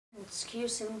It's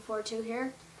Q742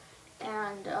 here,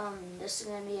 and this is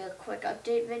going to be a quick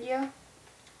update video.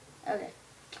 Okay,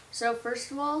 so first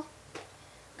of all,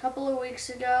 a couple of weeks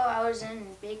ago I was in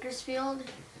Bakersfield,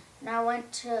 and I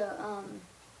went to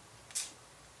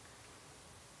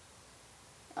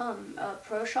a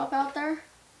pro shop out there,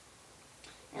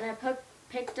 and I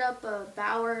picked up a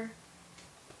Bauer,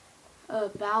 where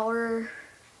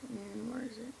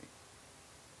is it?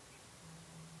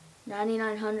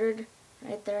 9900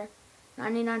 right there.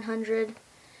 9900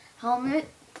 helmet,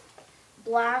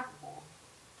 black.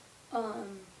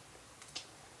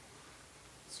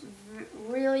 It's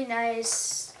really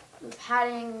nice. The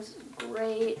padding's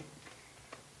great.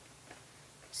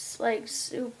 It's like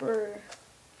super.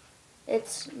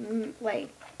 It's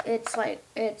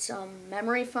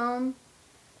memory foam,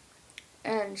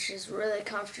 and it's just really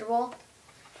comfortable.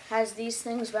 Has these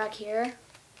things back here.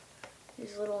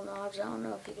 These little knobs, I don't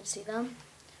know if you can see them.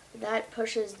 That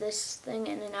pushes this thing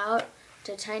in and out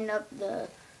to tighten up the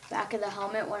back of the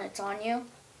helmet when it's on you.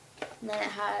 And then it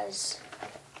has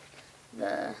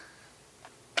the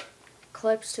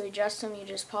clips to adjust them. You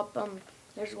just pop them.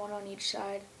 There's one on each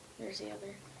side. There's the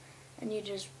other. And you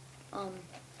just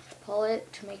pull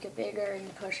it to make it bigger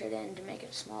and push it in to make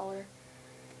it smaller.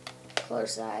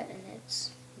 Close that and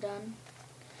it's done.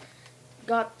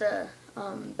 Got the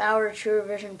Bauer True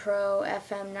Vision Pro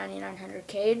FM 9900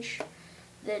 cage.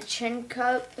 The chin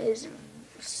cup is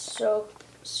so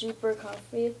super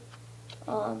comfy,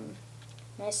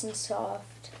 nice and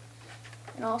soft.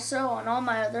 And also on all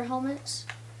my other helmets,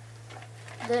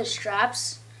 the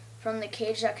straps from the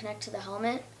cage that connect to the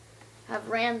helmet have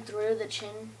ran through the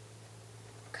chin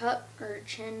cup or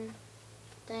chin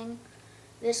thing.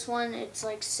 This one, it's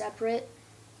like separate.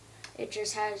 It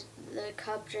just has, the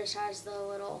cup just has the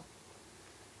little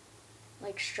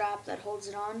like strap that holds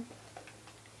it on.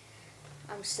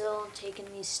 I'm still taking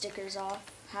these stickers off.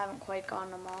 Haven't quite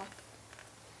gotten them off.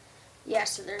 Yeah,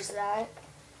 so there's that.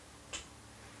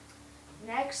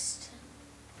 Next,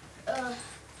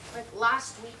 like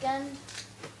last weekend,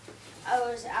 I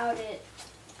was out at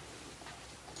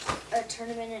a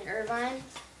tournament in Irvine,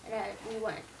 and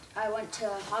I went to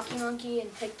Hockey Monkey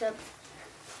and picked up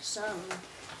some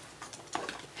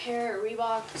pair of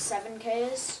Reebok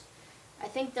 7Ks. I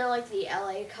think they're like the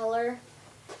LA color.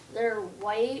 They're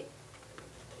white,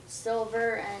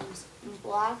 silver, and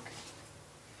black.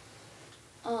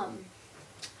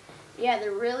 Yeah,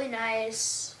 they're really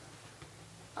nice.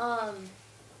 They're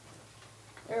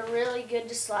really good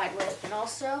to slide with. And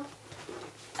also,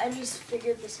 I just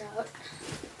figured this out.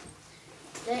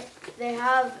 They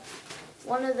have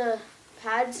one of the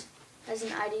pads has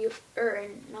an ID, or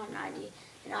not an ID,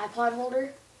 an iPod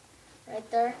holder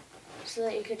right there, so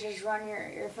that you could just run your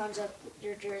earphones up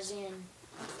your jersey and,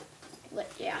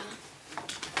 yeah.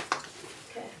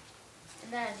 Okay.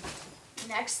 And then,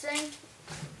 next thing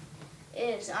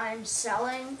is I'm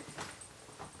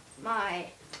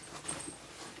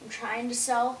trying to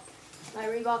sell my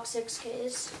Reebok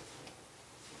 6Ks.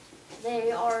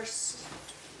 They are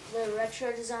the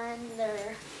retro design.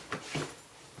 They're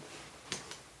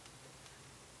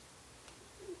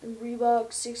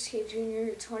Reebok 6K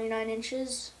Junior 29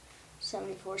 inches,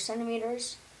 74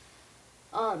 centimeters.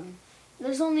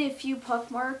 There's only a few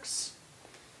puck marks.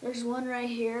 There's one right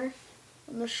here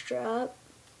on the strap,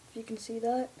 if you can see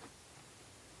that.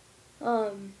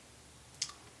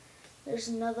 There's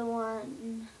another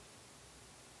one.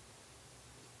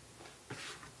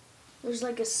 There's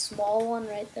like a small one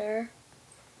right there.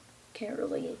 Can't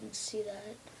really even see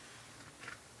that.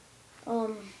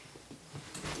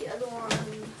 The other one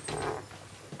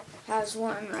has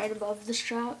one right above the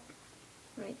strap,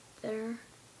 right there,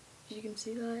 if you can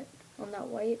see that, on that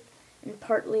white, and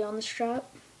partly on the strap.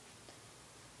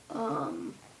 Oh,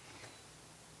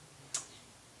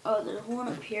 there's one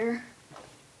up here,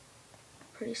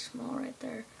 pretty small right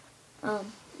there.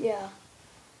 Yeah,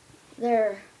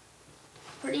 they're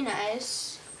pretty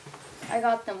nice. I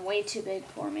got them way too big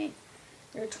for me.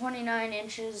 They're 29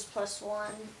 inches plus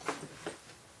one.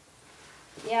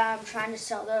 Yeah, I'm trying to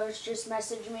sell those. Just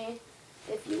message me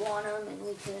if you want them, and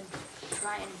we can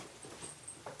try and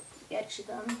get you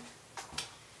them.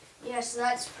 Yeah, so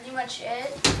that's pretty much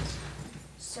it.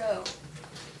 So,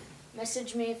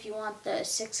 message me if you want the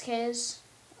 6Ks.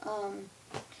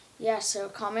 Yeah, so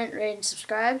comment, rate, and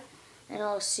subscribe, and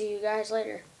I'll see you guys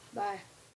later. Bye.